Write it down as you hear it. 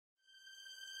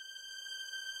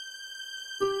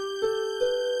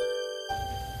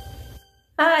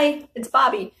Hi, it's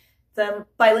Bobbye, the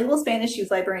bilingual Spanish youth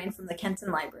librarian from the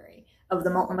Kenton Library of the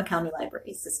Multnomah County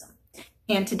Library System.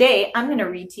 And today I'm going to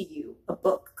read to you a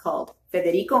book called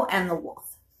Federico and the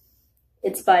Wolf.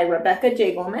 It's by Rebecca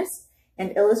J. Gomez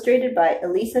and illustrated by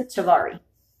Elisa Chavarri.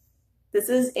 This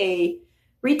is a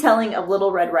retelling of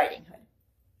Little Red Riding Hood.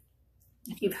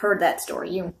 If you've heard that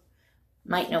story, you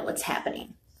might know what's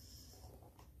happening.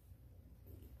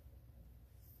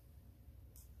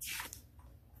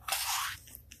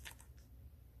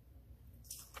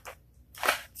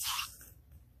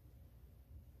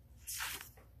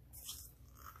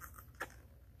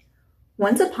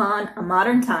 Once upon a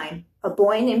modern time, a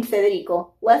boy named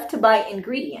Federico left to buy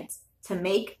ingredients to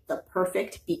make the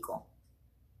perfect pico.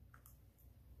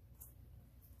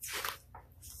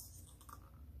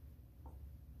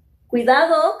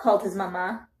 Cuidado, called his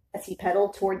mama as he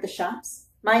pedaled toward the shops.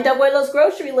 Mind abuelo's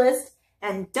grocery list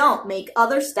and don't make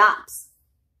other stops.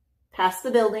 Past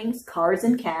the buildings, cars,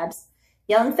 and cabs,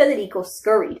 young Federico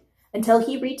scurried until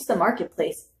he reached the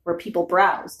marketplace where people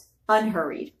browsed,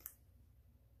 unhurried.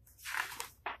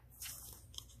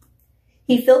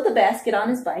 He filled the basket on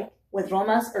his bike with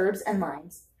romas, herbs, and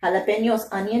limes, jalapenos,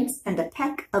 onions, and a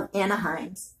peck of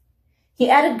Anaheims. He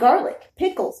added garlic,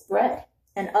 pickles, bread,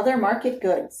 and other market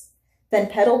goods, then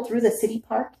pedaled through the city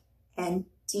park and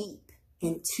deep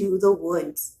into the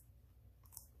woods.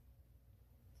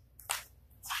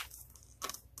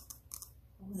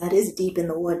 That is deep in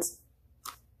the woods.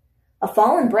 A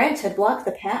fallen branch had blocked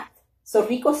the path, so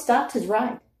Rico stopped his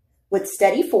ride. With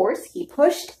steady force, he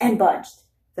pushed and budged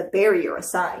the barrier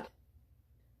aside.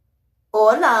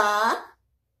 Hola,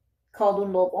 called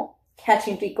un lobo,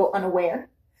 catching Rico unaware.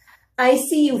 I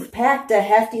see you've packed a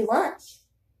hefty lunch.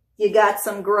 You got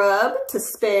some grub to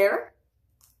spare?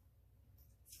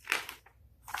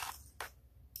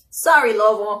 Sorry,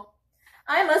 Lobo.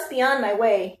 I must be on my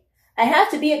way. I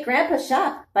have to be at Grandpa's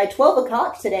shop by 12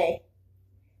 o'clock today.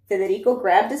 Federico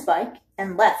grabbed his bike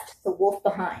and left the wolf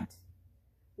behind.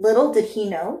 Little did he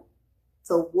know,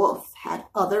 the wolf had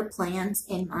other plans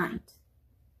in mind.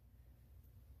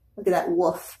 Look at that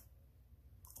wolf.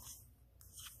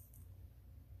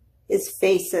 His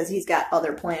face says he's got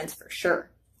other plans for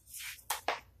sure.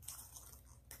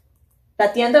 La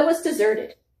tienda was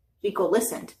deserted. Rico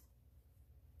listened.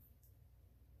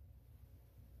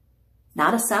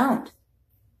 Not a sound.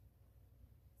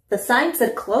 The sign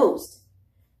said closed.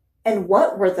 And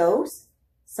what were those?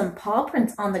 Some paw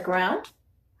prints on the ground?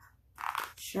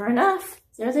 Sure enough,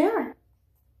 there they are.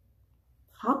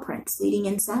 Paw prints leading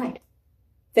inside.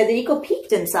 Federico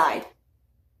peeked inside.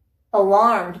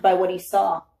 Alarmed by what he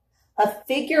saw, a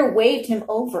figure waved him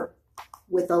over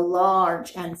with a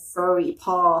large and furry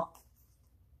paw.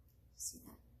 See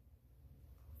that?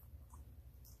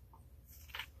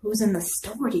 Who's in the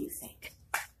store, do you think?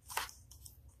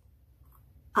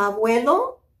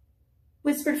 Abuelo?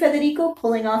 Whispered Federico,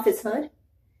 pulling off his hood.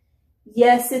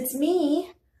 Yes, it's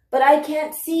me. But I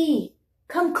can't see.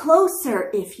 Come closer,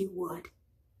 if you would.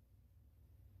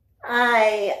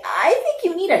 I think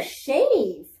you need a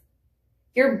shave.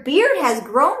 Your beard has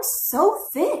grown so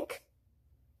thick.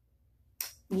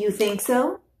 You think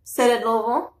so? Said El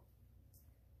Lobo.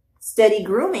 Steady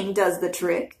grooming does the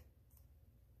trick.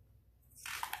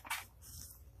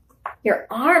 Your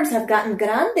arms have gotten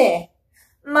grande.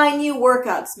 My new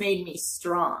workouts made me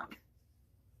strong.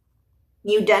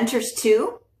 New dentures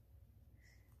too?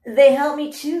 They help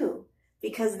me chew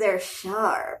because they're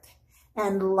sharp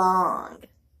and long.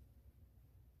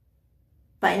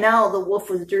 By now the wolf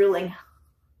was drooling.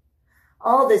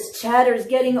 All this chatter's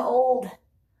getting old.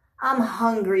 I'm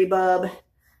hungry, bub.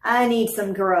 I need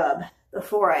some grub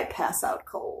before I pass out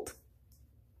cold.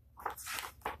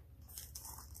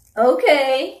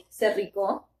 Okay, said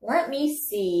Rico. Let me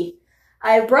see.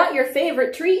 I brought your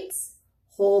favorite treats.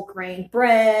 Whole grain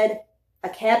bread, a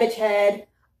cabbage head,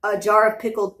 a jar of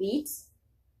pickled beets.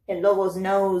 El Lobo's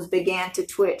nose began to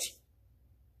twitch.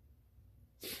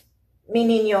 Mi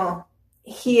niño,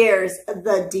 here's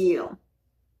the deal.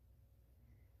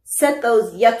 Set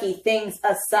those yucky things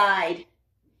aside,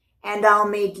 and I'll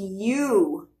make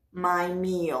you my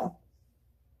meal.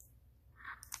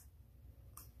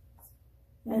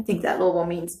 I think that Lobo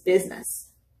means business.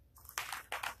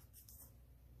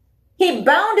 He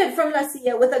bounded from La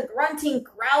Silla with a grunting,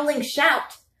 growling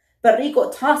shout.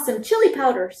 Federico tossed some chili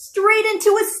powder straight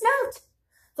into his snout.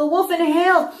 The wolf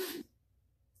inhaled.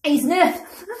 He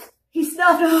sniffed. He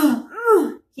snuffed.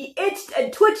 He itched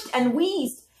and twitched and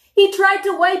wheezed. He tried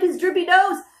to wipe his drippy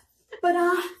nose, but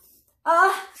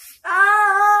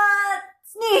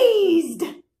sneezed.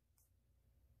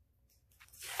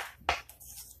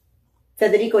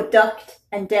 Federico ducked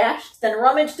and dashed, then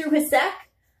rummaged through his sack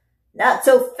Not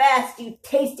so fast, you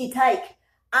tasty tyke.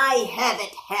 I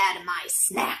haven't had my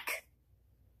snack.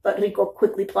 Federico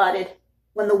quickly plotted.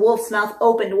 When the wolf's mouth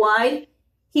opened wide,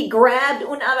 he grabbed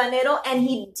un habanero and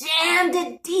he jammed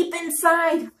it deep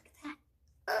inside. Look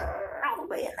at that. All the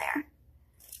way in there.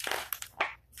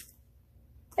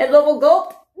 El lobo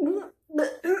gulped.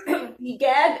 He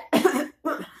gagged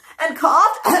and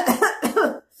coughed.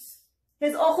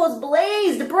 His ojos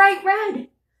blazed bright red.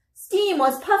 Steam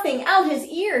was puffing out his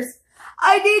ears.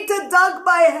 I need to dunk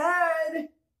my head.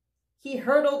 He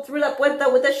hurtled through La Puerta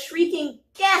with a shrieking,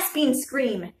 gasping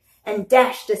scream and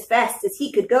dashed as fast as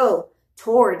he could go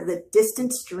toward the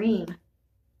distant stream.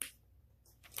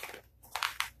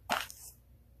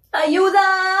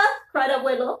 Ayuda! Cried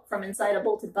Abuelo from inside a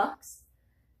bolted box.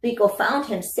 Pico found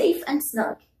him safe and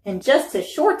snug in just his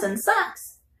shorts and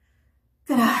socks.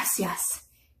 Gracias,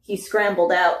 he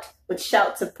scrambled out with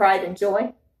shouts of pride and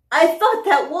joy. I thought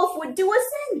that wolf would do us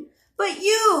in, but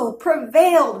you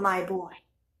prevailed, my boy.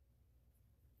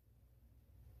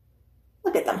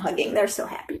 Look at them hugging. They're so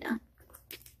happy now.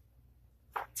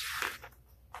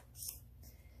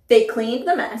 They cleaned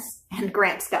the mess, and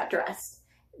Gramps got dressed,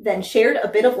 then shared a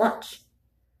bit of lunch.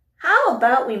 How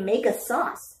about we make a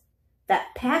sauce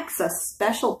that packs a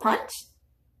special punch?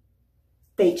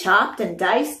 They chopped and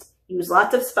diced, used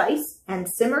lots of spice, and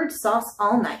simmered sauce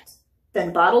all night,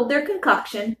 then bottled their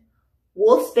concoction,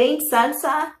 Wolfsbane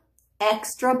salsa,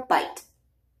 extra bite.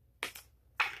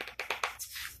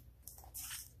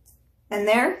 And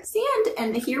there's the end.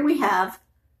 And here we have,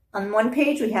 on one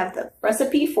page, we have the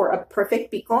recipe for a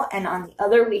perfect pico, and on the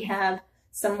other, we have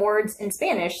some words in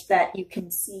Spanish that you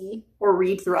can see or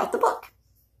read throughout the book.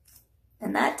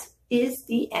 And that is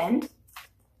the end.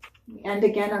 We end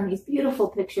again on these beautiful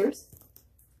pictures.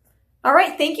 All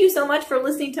right, thank you so much for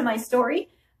listening to my story.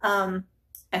 I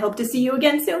hope to see you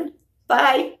again soon.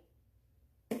 Bye.